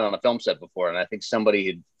 she'd never been on a film set before. And I think somebody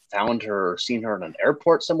had found her or seen her in an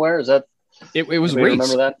airport somewhere. Is that? It was Reese. Reese.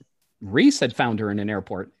 Remember that? Reese had found her in an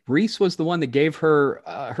airport. Reese was the one that gave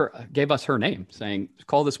gave us her name, saying,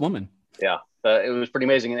 "Call this woman." Yeah, it was pretty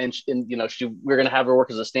amazing. And we were going to have her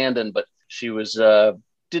work as a stand-in, but she was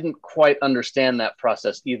didn't quite understand that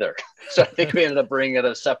process either. So I think we ended up bringing in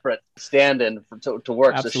a separate stand-in to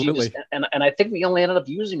work. Absolutely. So she and I think we only ended up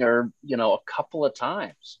using her, a couple of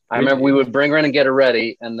times. I remember we would bring her in and get her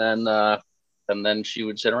ready, and then she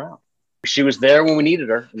would sit around. She was there when we needed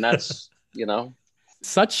her, and that's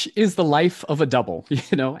Such is the life of a double.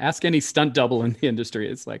 Ask any stunt double in the industry.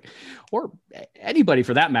 It's like, or anybody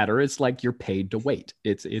for that matter. It's like you're paid to wait.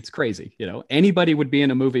 It's crazy. Anybody would be in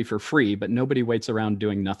a movie for free, but nobody waits around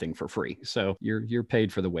doing nothing for free. So you're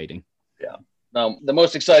paid for the waiting. Yeah. The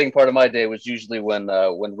most exciting part of my day was usually when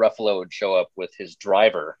Ruffalo would show up with his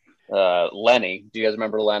driver, Lenny. Do you guys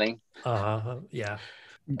remember Lenny? Yeah.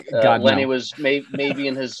 Lenny was maybe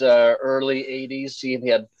in his early 80s. He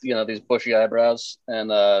had these bushy eyebrows,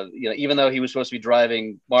 and even though he was supposed to be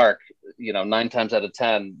driving Mark, 9 times out of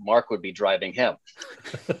 10 Mark would be driving him.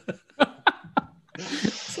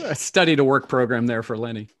 A study to work program there for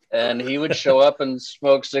Lenny. And he would show up and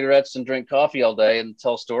smoke cigarettes and drink coffee all day and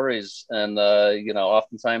tell stories. And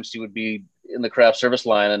oftentimes he would be in the craft service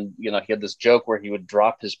line, and he had this joke where he would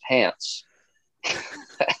drop his pants.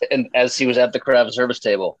 And as he was at the craft service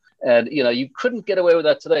table, and you couldn't get away with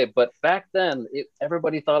that today, but back then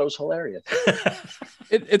everybody thought it was hilarious.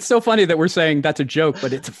 It's so funny that we're saying that's a joke,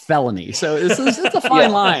 but it's a felony. So it's a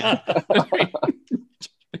fine line.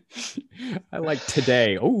 I like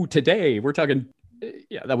today. Oh, today we're talking.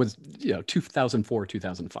 Yeah, that was 2004,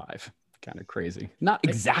 2005. Kind of crazy. Not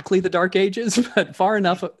exactly the dark ages, but far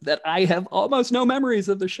enough that I have almost no memories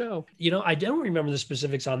of the show. I don't remember the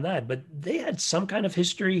specifics on that, but they had some kind of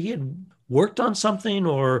history. He had worked on something,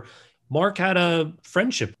 or Mark had a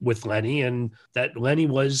friendship with Lenny, and that Lenny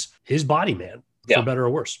was his body man, for better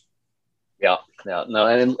or worse. Yeah. No,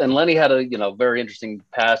 and Lenny had a very interesting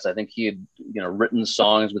past. I think he had written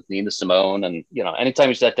songs with Nina Simone, and anytime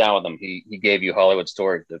you sat down with him, he gave you Hollywood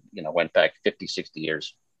stories that went back 50, 60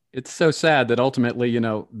 years. It's so sad that ultimately,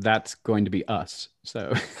 that's going to be us.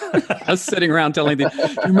 So us sitting around telling you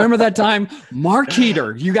remember that time, Mark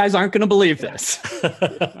Heater, you guys aren't going to believe this.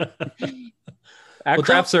 At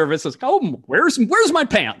craft service, it's, where's my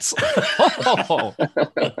pants?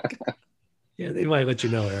 Yeah, they might let you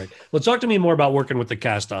know, Eric. Well, talk to me more about working with the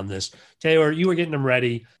cast on this. Taylor, you were getting them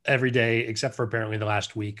ready every day, except for apparently the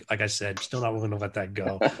last week. Like I said, still not willing to let that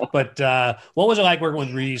go. But what was it like working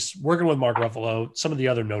with Reese, working with Mark Ruffalo, some of the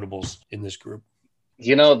other notables in this group?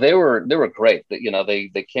 They were great.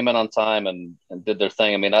 They came in on time and did their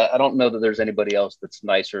thing. I mean, I don't know that there's anybody else that's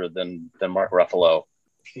nicer than Mark Ruffalo.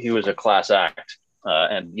 He was a class act.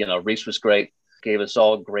 And Reese was great. Gave us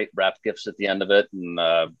all great wrap gifts at the end of it. And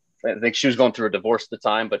I think she was going through a divorce at the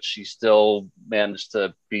time, but she still managed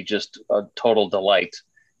to be just a total delight.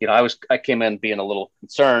 I came in being a little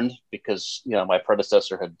concerned because, my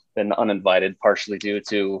predecessor had been uninvited, partially due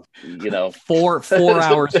to, 4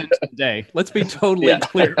 hours into the day. Let's be totally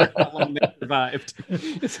clear how long they survived.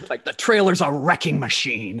 It's like the trailer's a wrecking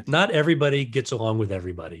machine. Not everybody gets along with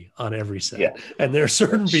everybody on every set. Yeah. And there are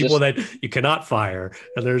certain people that you cannot fire,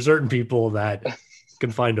 and there are certain people that can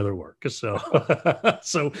find other work.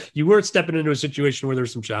 So you were stepping into a situation where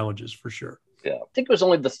there's some challenges for sure. Yeah. I think it was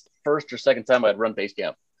only the first or second time I'd run base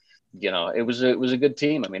camp. It was a good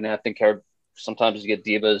team. I mean, I think sometimes you get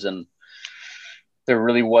divas, and there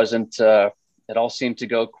really wasn't, it all seemed to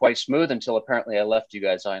go quite smooth until apparently I left you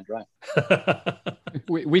guys high and dry.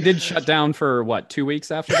 We did shut down for 2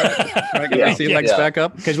 weeks after that? Legs back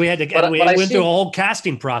up? Because we had to, we went through a whole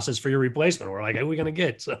casting process for your replacement. We're like, who are we going to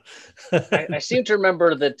get? So I seem to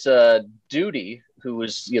remember that Duty, who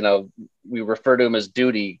was, we refer to him as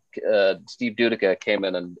Duty, Steve Dudica came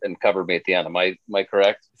in and covered me at the end. Am I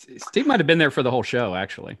correct? Steve might have been there for the whole show,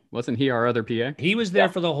 actually. Wasn't he our other PA? He was there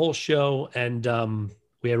for the whole show, and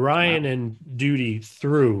we had Ryan and Duty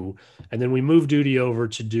through, and then we moved Duty over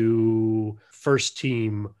to do first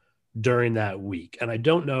team during that week. And I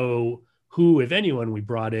don't know who, if anyone, we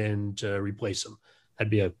brought in to replace him.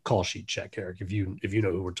 That'd be a call sheet check, Eric, if you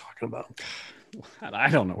know who we're talking about. I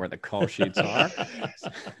don't know where the call sheets are.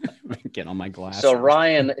 Get on my glasses. So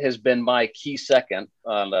Ryan has been my key second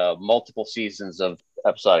on multiple seasons of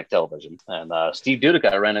episodic television. And Steve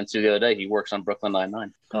Dudica I ran into the other day. He works on Brooklyn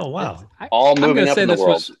Nine-Nine. Oh, wow. All moving up in the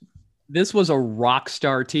world. This was a rock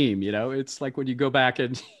star team. It's like when you go back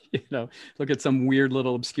and, look at some weird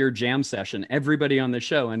little obscure jam session. Everybody on the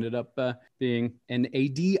show ended up being an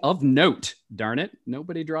AD of note. Darn it.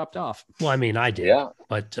 Nobody dropped off. Well, I mean, I did, Yeah.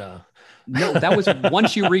 but no, that was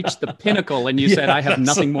once you reached the pinnacle and you said, I have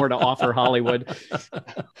nothing more to offer Hollywood.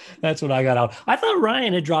 That's what I got out. I thought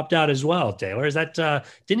Ryan had dropped out as well, Taylor. Is that,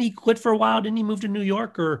 didn't he quit for a while? Didn't he move to New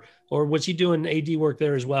York or was he doing AD work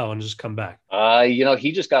there as well and just come back?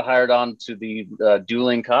 He just got hired on to the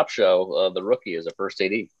Dueling Cop show, The Rookie, as a first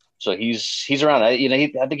AD. So he's around. I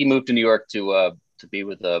think he moved to New York to be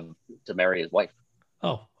with to marry his wife.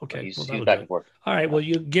 Oh, okay. He's Well, back and forth. All right. Well,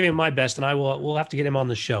 you give him my best, and we'll have to get him on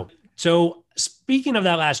the show. So speaking of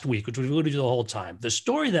that last week, which we alluded to the whole time, the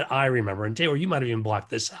story that I remember, and Taylor, you might have even blocked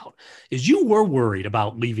this out, is you were worried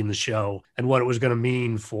about leaving the show and what it was going to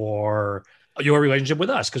mean for your relationship with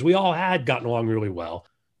us, because we all had gotten along really well.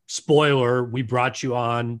 Spoiler, we brought you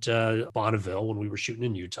on to Bonneville when we were shooting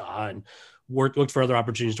in Utah and looked for other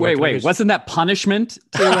opportunities to Wait, wasn't that punishment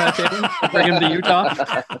to bring him to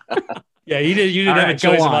Utah? Yeah, you didn't have a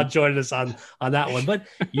choice about joining us on that one, but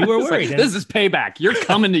you were worried. Like, this is payback. You're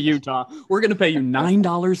coming to Utah. We're going to pay you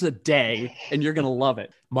 $9 a day, and you're going to love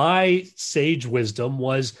it. My sage wisdom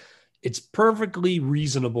was it's perfectly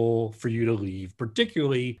reasonable for you to leave,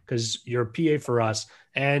 particularly because you're a PA for us,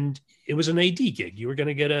 and it was an AD gig. You were going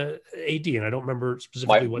to get a AD, and I don't remember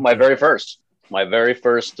specifically my very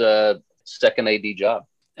first second AD job.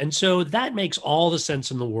 And so that makes all the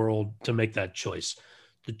sense in the world to make that choice.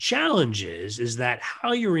 The challenge is that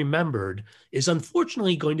how you're remembered is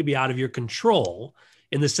unfortunately going to be out of your control,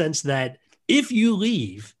 in the sense that if you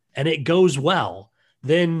leave and it goes well,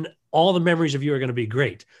 then all the memories of you are going to be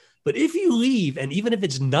great. But if you leave, and even if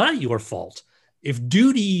it's not your fault, if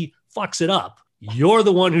duty fucks it up, you're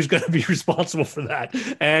the one who's going to be responsible for that.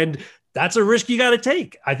 And that's a risk you got to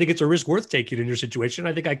take. I think it's a risk worth taking in your situation.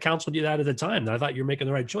 I think I counseled you that at the time, that I thought you're making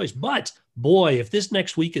the right choice. But boy, if this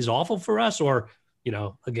next week is awful for us, or,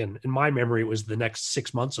 again, in my memory, it was the next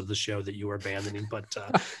 6 months of the show that you were abandoning. But,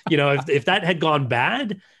 if that had gone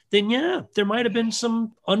bad, then yeah, there might have been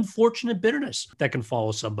some unfortunate bitterness that can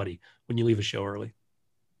follow somebody when you leave a show early.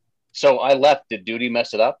 So I left. Did duty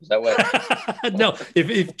mess it up? Is that what? No,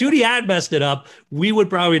 if duty had messed it up, we would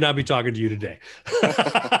probably not be talking to you today.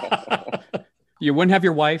 You wouldn't have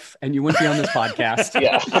your wife, and you wouldn't be on this podcast.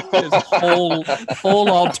 Yeah. This whole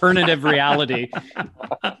alternative reality,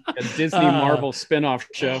 a Disney Marvel spinoff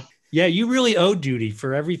show. Yeah, you really owe duty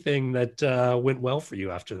for everything that went well for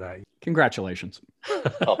you after that. Congratulations.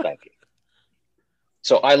 Oh, thank you.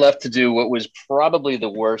 So I left to do what was probably the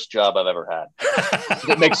worst job I've ever had.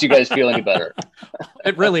 It makes you guys feel any better.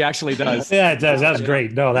 It really actually does. Yeah, it does. That's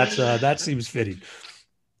great. No, that seems fitting.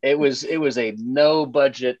 It was a no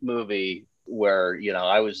budget movie where,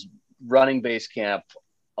 I was running base camp,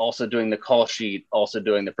 also doing the call sheet, also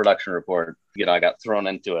doing the production report. I got thrown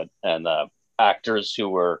into it, and actors who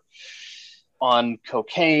were on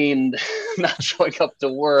cocaine, not showing up to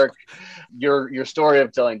work. Your story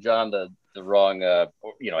of telling John the wrong,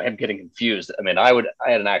 him getting confused. I mean, I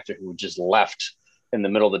had an actor who just left in the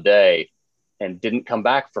middle of the day and didn't come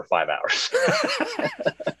back for 5 hours.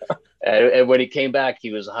 and when he came back,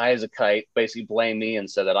 he was high as a kite, basically blamed me and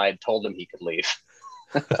said that I had told him he could leave.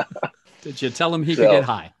 Did you tell him he could get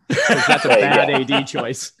high? Because that's a bad AD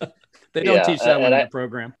choice. They don't teach that one in the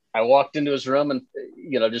program. I walked into his room and,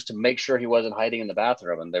 just to make sure he wasn't hiding in the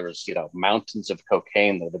bathroom. And there was, mountains of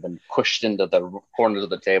cocaine that had been pushed into the corners of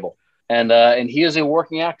the table. And he is a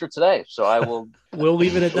working actor today. So I will. We'll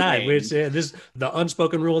leave it at that. The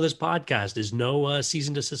unspoken rule of this podcast is no cease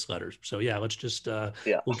and desist letters. So yeah, let's just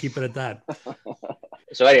we'll keep it at that.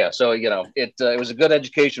 So it was a good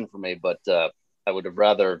education for me, but I would have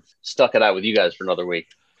rather stuck it out with you guys for another week.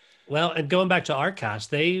 Well, and going back to our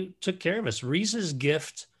cast, they took care of us. Reese's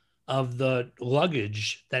gift of the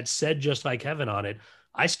luggage that said "Just Like Heaven" on it,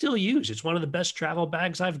 I still use. It's one of the best travel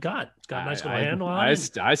bags I've got. It's got a nice little handle on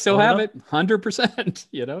it. I still have it, 100%.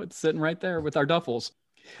 It's sitting right there with our duffels.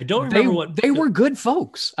 I don't remember they were good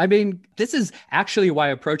folks. I mean, this is actually why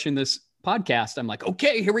approaching this podcast, I'm like,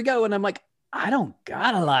 okay, here we go. And I'm like, I don't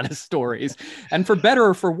got a lot of stories. And for better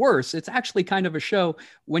or for worse, it's actually kind of a show.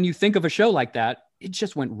 When you think of a show like that, it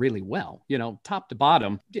just went really well, top to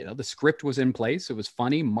bottom. The script was in place. It was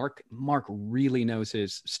funny. Mark really knows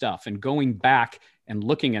his stuff. And going back and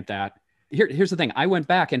looking at that, here's the thing. I went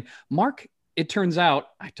back and Mark, it turns out,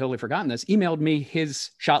 I totally forgotten this, emailed me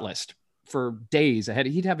his shot list for days ahead.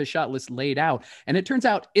 He'd have his shot list laid out. And it turns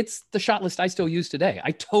out it's the shot list I still use today.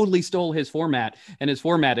 I totally stole his format and his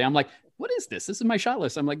format. And I'm like, what is this? This is my shot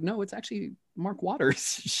list. I'm like, no, it's actually Mark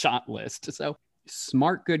Waters' shot list. So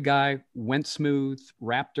Smart, good guy, went smooth,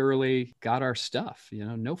 wrapped early, got our stuff,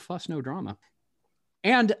 no fuss, no drama.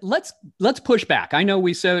 And let's push back. I know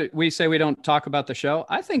we say we don't talk about the show.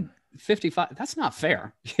 I think 55, that's not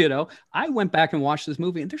fair. I went back and watched this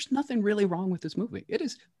movie, and there's nothing really wrong with this movie. It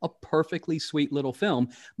is a perfectly sweet little film.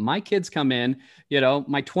 My kids come in,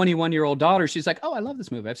 my 21-year-old daughter, she's like, oh, I love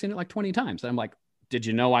this movie. I've seen it like 20 times. And I'm like, did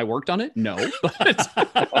you know I worked on it? No,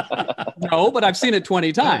 but I've seen it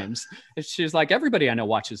 20 times. And she's like, everybody I know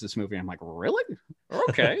watches this movie. I'm like, really?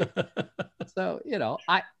 Okay. So,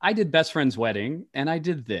 I did Best Friend's Wedding, and I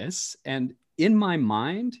did this. And in my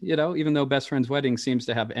mind, even though Best Friend's Wedding seems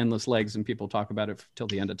to have endless legs and people talk about it till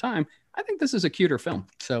the end of time, I think this is a cuter film.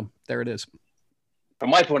 So there it is.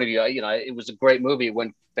 From my point of view, it was a great movie. It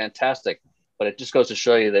went fantastic, but it just goes to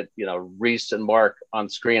show you that, Reese and Mark on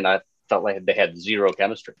screen, I felt like they had zero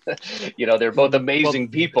chemistry. They're both amazing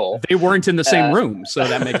people. They weren't in the same room, so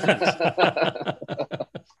that makes sense.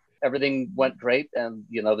 Everything went great, and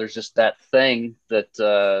there's just that thing that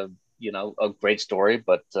a great story,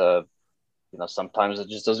 but sometimes it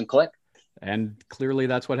just doesn't click. And clearly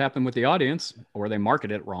that's what happened with the audience, or they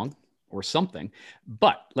marketed it wrong or something.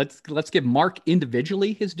 But let's give Mark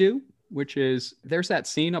individually his due, which is there's that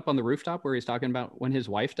scene up on the rooftop where he's talking about when his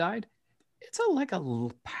wife died. It's a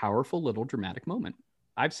powerful little dramatic moment.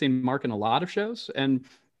 I've seen Mark in a lot of shows, and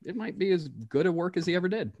it might be as good a work as he ever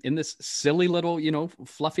did. In this silly little,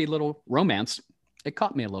 fluffy little romance, it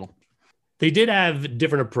caught me a little. They did have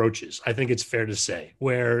different approaches, I think it's fair to say,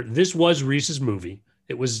 where this was Reese's movie.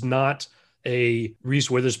 It was not a Reese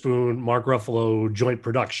Witherspoon, Mark Ruffalo joint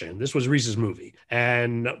production. This was Reese's movie.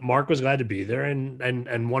 And Mark was glad to be there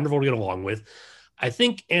and wonderful to get along with. I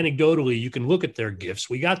think anecdotally, you can look at their gifts.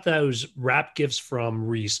 We got those wrap gifts from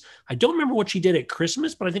Reese. I don't remember what she did at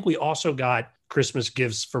Christmas, but I think we also got Christmas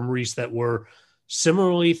gifts from Reese that were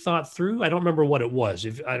similarly thought through. I don't remember what it was.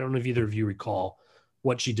 I don't know if either of you recall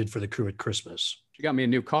what she did for the crew at Christmas. She got me a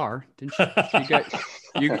new car, didn't she?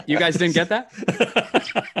 You guys didn't get that?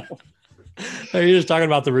 You're just talking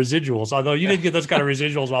about the residuals, although you didn't get those kind of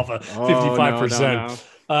residuals off of 55%.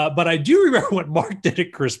 No. But I do remember what Mark did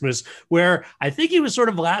at Christmas, where I think he was sort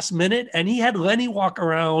of last minute, and he had Lenny walk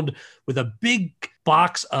around with a big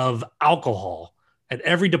box of alcohol, and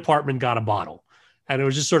every department got a bottle. And it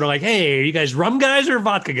was just sort of like, hey, are you guys rum guys or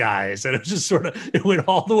vodka guys? And it was just sort of, it went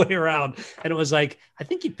all the way around. And it was like, I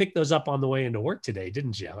think you picked those up on the way into work today,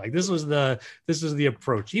 didn't you? Like this was the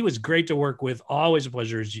approach. He was great to work with. Always a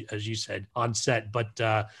pleasure, as you said, on set. But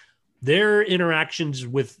their interactions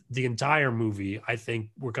with the entire movie, I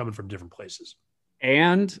think, were coming from different places.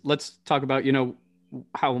 And let's talk about,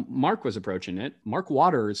 how Mark was approaching it. Mark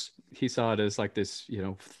Waters, he saw it as like this,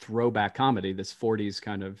 throwback comedy, this 40s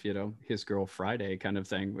kind of, His Girl Friday kind of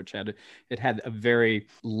thing, which had a very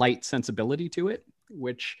light sensibility to it,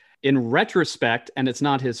 which in retrospect, and it's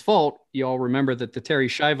not his fault, you all remember that the Terry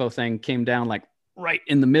Schiavo thing came down like right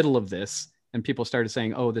in the middle of this. And people started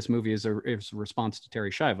saying, oh, this movie is a response to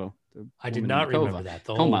Terry Schiavo. I did not remember that.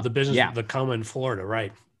 The business, the coma in Florida,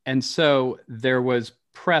 right. And so there was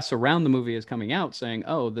press around the movie is coming out saying,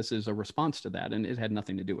 oh, this is a response to that. And it had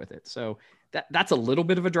nothing to do with it. So that's a little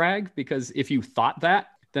bit of a drag, because if you thought that,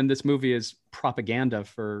 then this movie is propaganda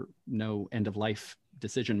for no end of life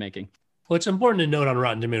decision making. Well, it's important to note on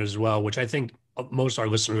Rotten Tomatoes as well, which I think most of our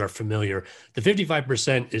listeners are familiar. The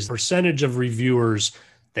 55% is the percentage of reviewers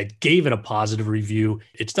that gave it a positive review.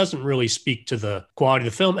 It doesn't really speak to the quality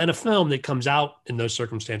of the film, and a film that comes out in those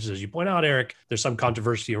circumstances, as you point out, Eric, there's some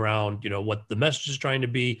controversy around, what the message is trying to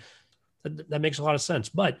be. That makes a lot of sense,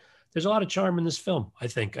 but there's a lot of charm in this film. I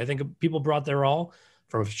think people brought their all.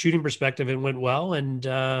 From a shooting perspective, it went well. And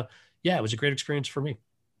it was a great experience for me,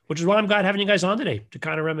 which is why I'm glad having you guys on today to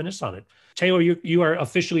kind of reminisce on it. Taylor, you are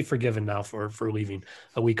officially forgiven now for leaving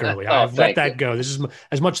a week early. I've let that go. This is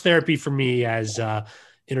as much therapy for me as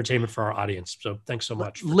entertainment for our audience. So thanks so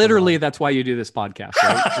much. Literally, that's why you do this podcast,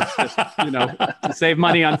 right? To save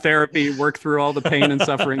money on therapy, work through all the pain and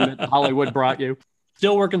suffering that Hollywood brought you.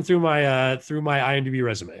 Still working through my IMDb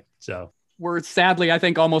resume. So we're sadly, I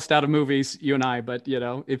think, almost out of movies, you and I. But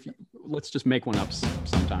let's just make one up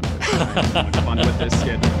sometime. Fun with this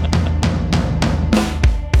kid.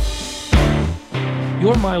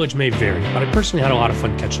 Your mileage may vary, but I personally had a lot of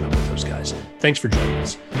fun catching up with those guys. Thanks for joining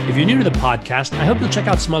us. If you're new to the podcast, I hope you'll check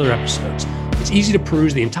out some other episodes. It's easy to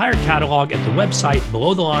peruse the entire catalog at the website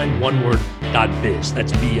belowtheline.biz.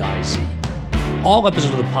 That's B-I-Z. All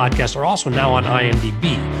episodes of the podcast are also now on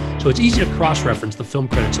IMDb, so it's easy to cross-reference the film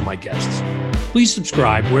credits of my guests. Please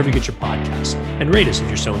subscribe wherever you get your podcasts, and rate us if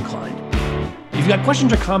you're so inclined. If you've got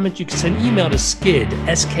questions or comments, you can send email to skid,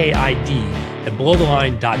 S-K-I-D, at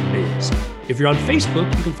belowtheline.biz. If you're on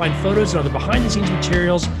Facebook, you can find photos and other behind-the-scenes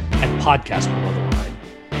materials at Podcast Below the Line.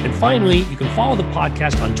 And finally, you can follow the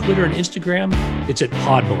podcast on Twitter and Instagram. It's at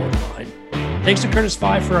Pod Below the Line. Thanks to Curtis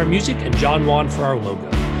Five for our music and John Wan for our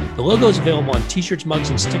logo. The logo is available on t-shirts, mugs,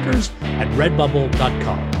 and stickers at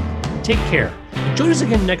redbubble.com. Take care and join us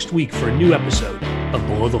again next week for a new episode of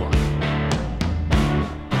Below the Line.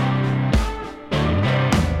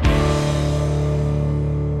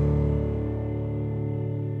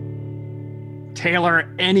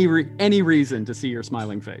 Taylor, any reason to see your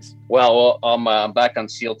smiling face? Well, I'm back on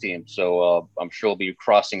SEAL team, so I'm sure we'll be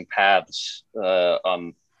crossing paths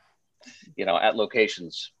on, at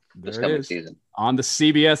locations this coming season on the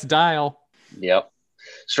CBS dial. Yep.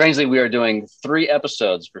 Strangely, we are doing 3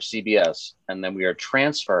 episodes for CBS, and then we are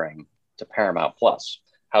transferring to Paramount Plus.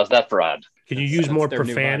 How's that for odd? Can you use more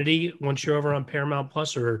profanity once you're over on Paramount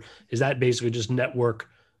Plus, or is that basically just network,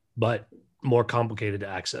 but more complicated to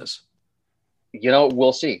access?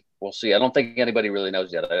 We'll see. We'll see. I don't think anybody really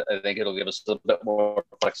knows yet. I think it'll give us a bit more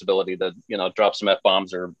flexibility to, drop some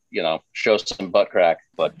F-bombs or, show some butt crack.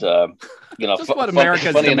 But, just what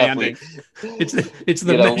America's demanding. It's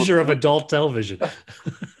the measure of adult television.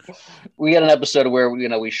 We had an episode where,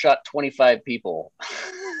 we shot 25 people,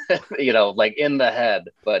 like in the head,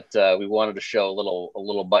 but we wanted to show a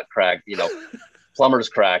little butt crack, plumber's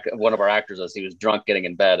crack. One of our actors, as he was drunk getting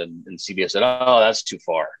in bed, and CBS said, "Oh, that's too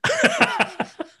far."